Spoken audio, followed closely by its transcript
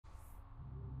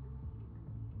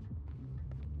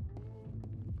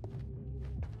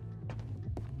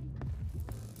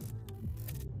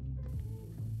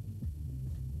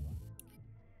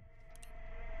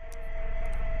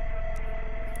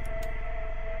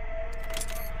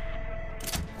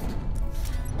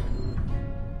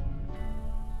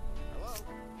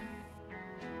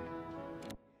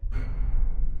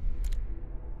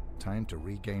Time to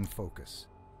regain focus.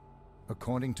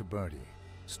 According to Birdie,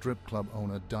 strip club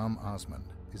owner Dom Osmond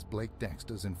is Blake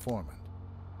Dexter's informant.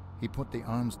 He put the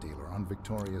arms dealer on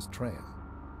Victoria's trail.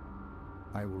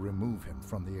 I will remove him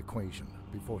from the equation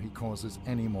before he causes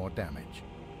any more damage.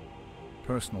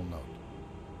 Personal note,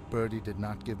 Birdie did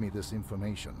not give me this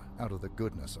information out of the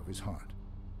goodness of his heart.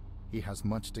 He has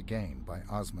much to gain by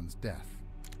Osmond's death.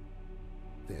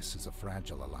 This is a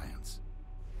fragile alliance.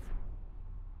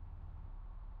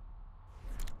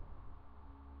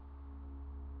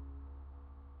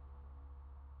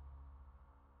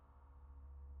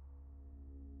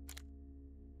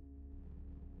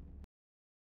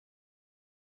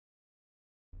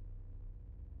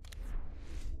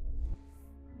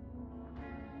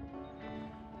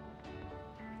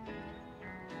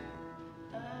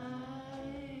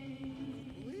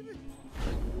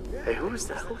 Hey, who is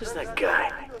that? Who is that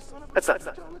guy? That's not...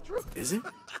 Is it?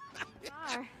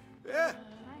 Yeah.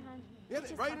 Yeah,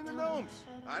 right in the gnomes.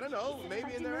 I don't know,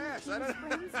 maybe in their ass. I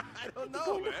don't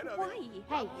know, man.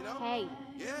 Hey,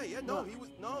 hey. Yeah, no, he was,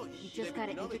 no. You just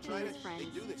gotta entertain his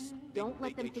friends. Don't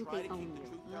let them think they own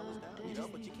you.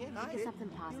 But you can't hide Think it. of something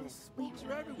positive. Spooks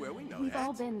are everywhere, we know We've that.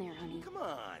 all been there, honey. Come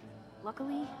on.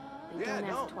 Luckily, they don't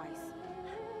ask twice.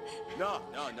 No.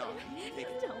 Take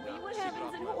it. Tell me what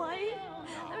happens in Hawaii.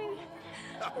 I mean,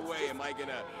 no way am I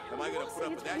gonna put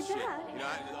up with that shit?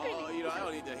 I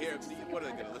don't need to hear. What are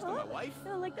they gonna listen to my wife?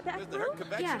 like the back Listen to her room?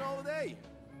 convection all day.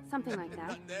 Something like that.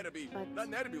 Nothing there to be, But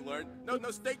nothing there to be learned. No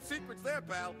state secrets there,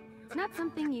 pal. not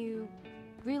something you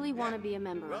really want to be a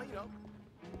member Well, of. you know.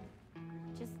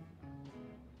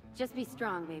 Just be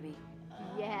strong, baby.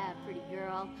 Yeah, pretty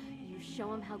girl. You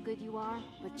show them how good you are,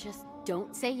 but just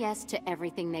don't say yes to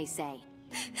everything they say.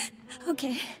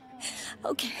 Okay.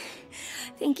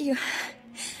 Thank you.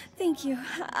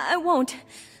 I won't.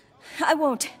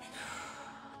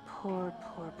 Poor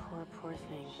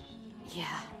thing.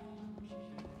 Yeah.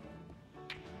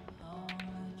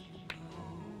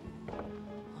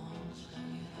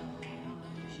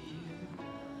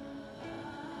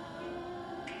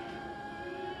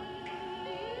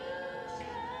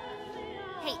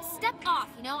 Hey, step off,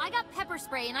 you know? I got pepper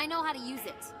spray and I know how to use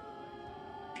it.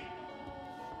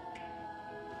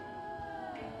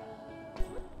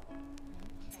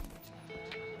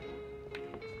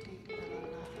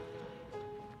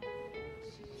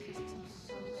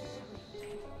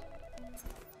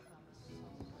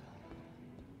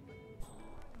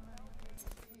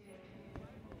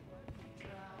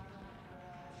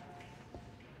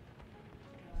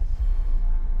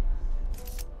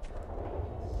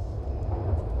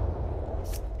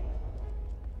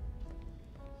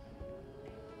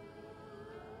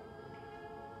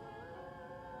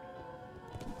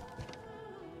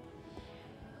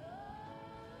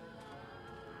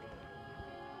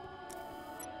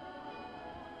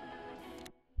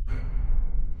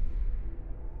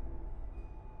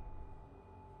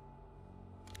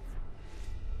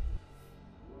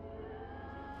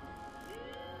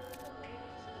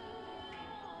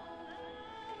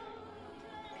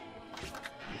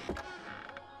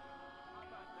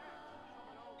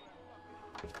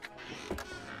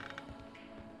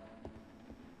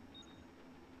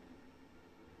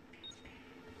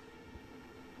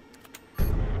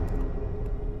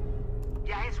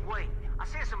 Yeah, it's Wade. I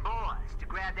sent some boys to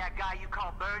grab that guy you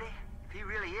call Birdie. If he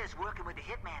really is working with the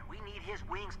Hitman, we need his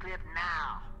wings clipped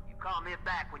now. You call me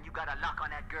back when you got a lock on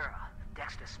that girl.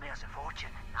 Dexter smells a fortune.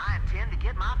 I intend to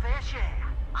get my fair share.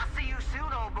 I'll see you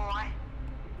soon, old boy.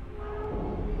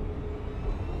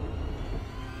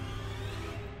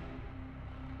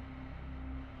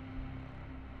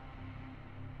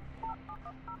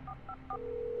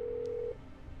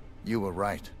 You were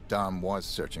right. Dom was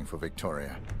searching for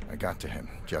Victoria. I got to him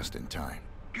just in time.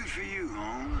 Good for you,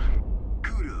 Holmes.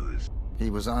 Kudos. He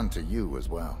was on to you as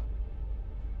well.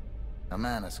 A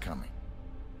man is coming.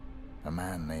 A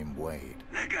man named Wade.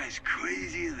 That guy's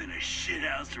crazier than a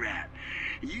shithouse rat.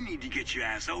 You need to get your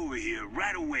ass over here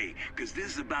right away, because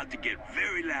this is about to get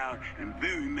very loud and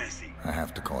very messy. I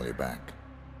have to call you back.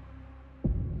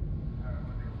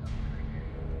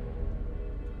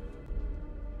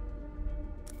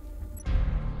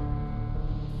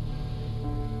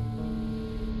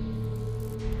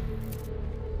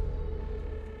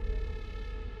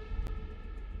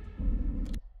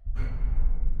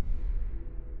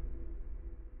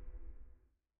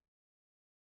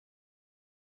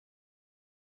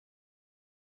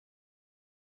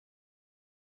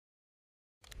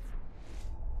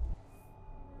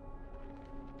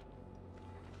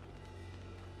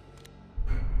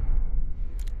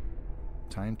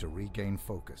 Time to regain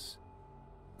focus.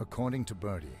 According to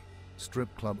Birdie,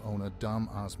 Strip club owner Dom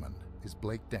Osmond is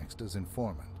Blake Dexter's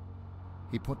informant.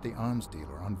 He put the arms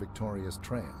dealer on Victoria's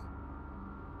trail.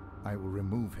 I will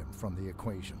remove him from the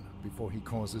equation before he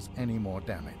causes any more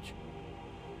damage.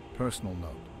 Personal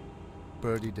note: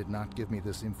 Birdie did not give me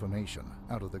this information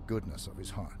out of the goodness of his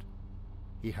heart.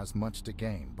 He has much to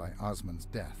gain by Osmond's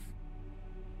death.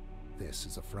 This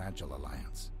is a fragile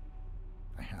alliance.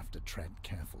 I have to tread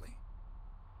carefully.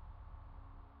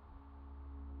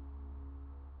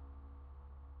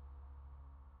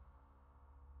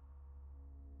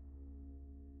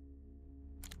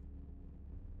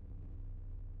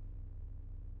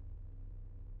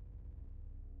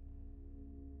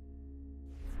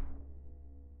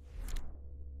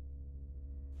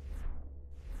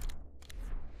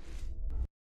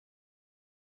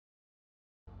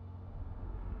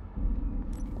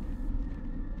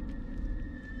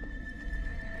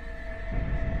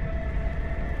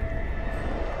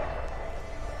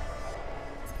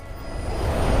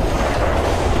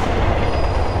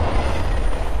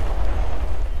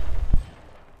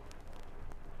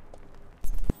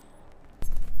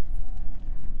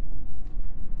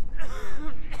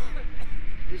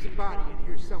 There's a body in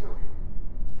here somewhere.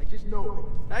 I just know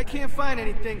it. I can't find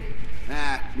anything.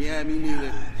 Ah, yeah, me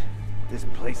neither. This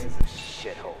place is a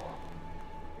shithole.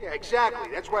 Yeah, exactly.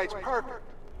 That's why it's perfect.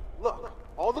 Look,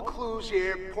 all the clues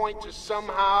here point to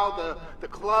somehow the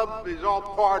club is all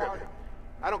part of it.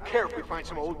 I don't care if we find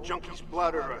some old junkie's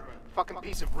blood or a fucking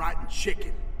piece of rotten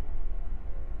chicken.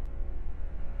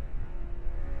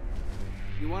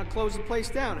 You want to close the place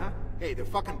down, huh? Hey, they're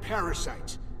fucking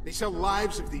parasites. They sell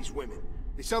lives of these women.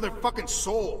 They sell their fucking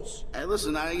souls. Hey,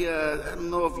 listen, I don't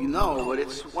know if you know, but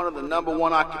it's one of the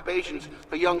 #1 occupations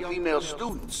for young female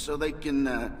students, so they can,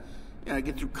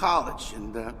 get through college.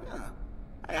 And,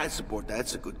 I support that.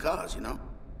 It's a good cause, you know?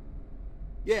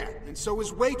 Yeah, and so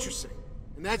is waitressing.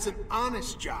 And that's an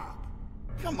honest job.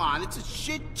 Come on, it's a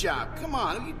shit job. Come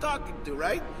on, who you talking to,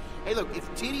 right? Hey, look,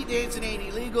 if titty dancing ain't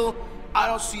illegal, I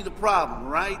don't see the problem,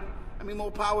 right? I mean,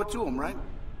 more power to them, right?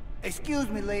 Excuse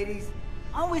me, ladies.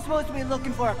 Aren't we supposed to be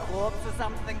looking for a corpse or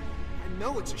something? I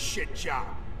know it's a shit job.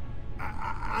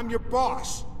 I'm your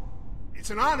boss.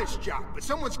 It's an honest job, but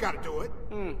someone's got to do it.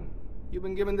 You've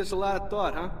been giving this a lot of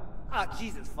thought, huh? Oh,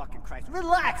 Jesus fucking Christ.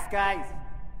 Relax, guys.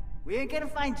 We ain't gonna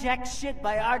find jack shit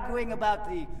by arguing about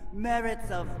the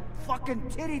merits of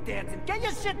fucking titty dancing. Get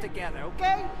your shit together,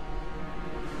 okay?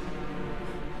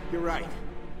 You're right.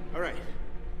 All right.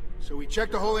 So we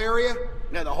checked the whole area?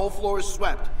 Yeah, the whole floor is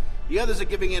swept. The others are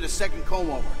giving it a second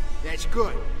comb-over. That's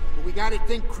good. But we gotta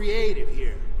think creative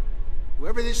here.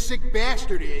 Whoever this sick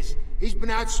bastard is, he's been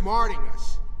outsmarting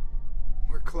us.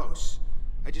 We're close.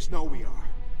 I just know we are.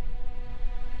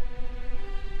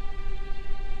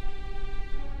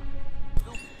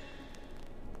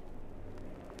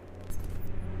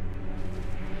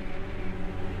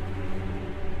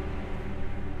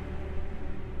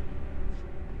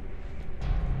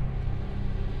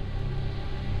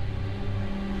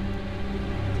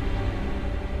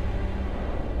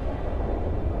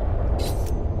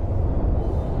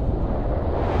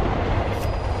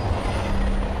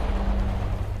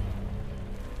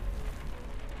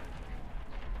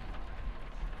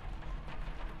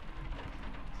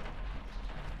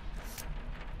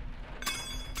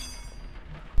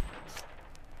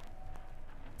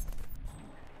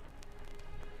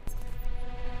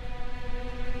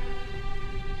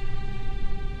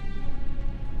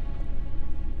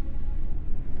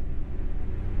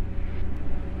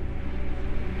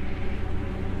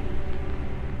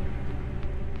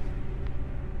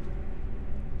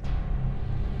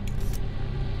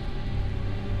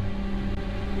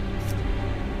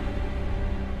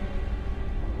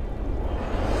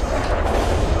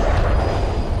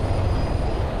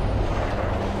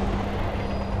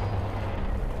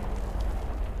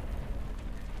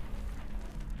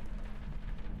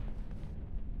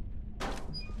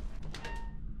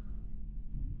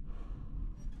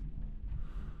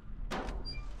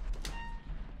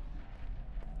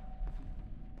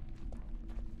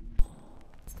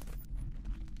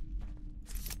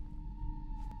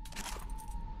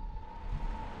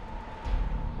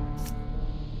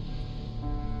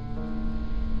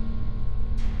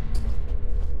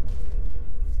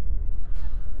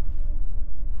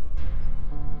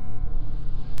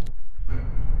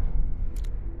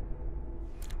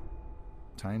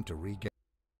 Time to regain.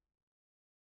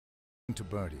 To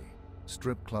Birdie,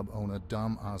 strip club owner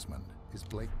Dom Osmond is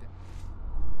Blake.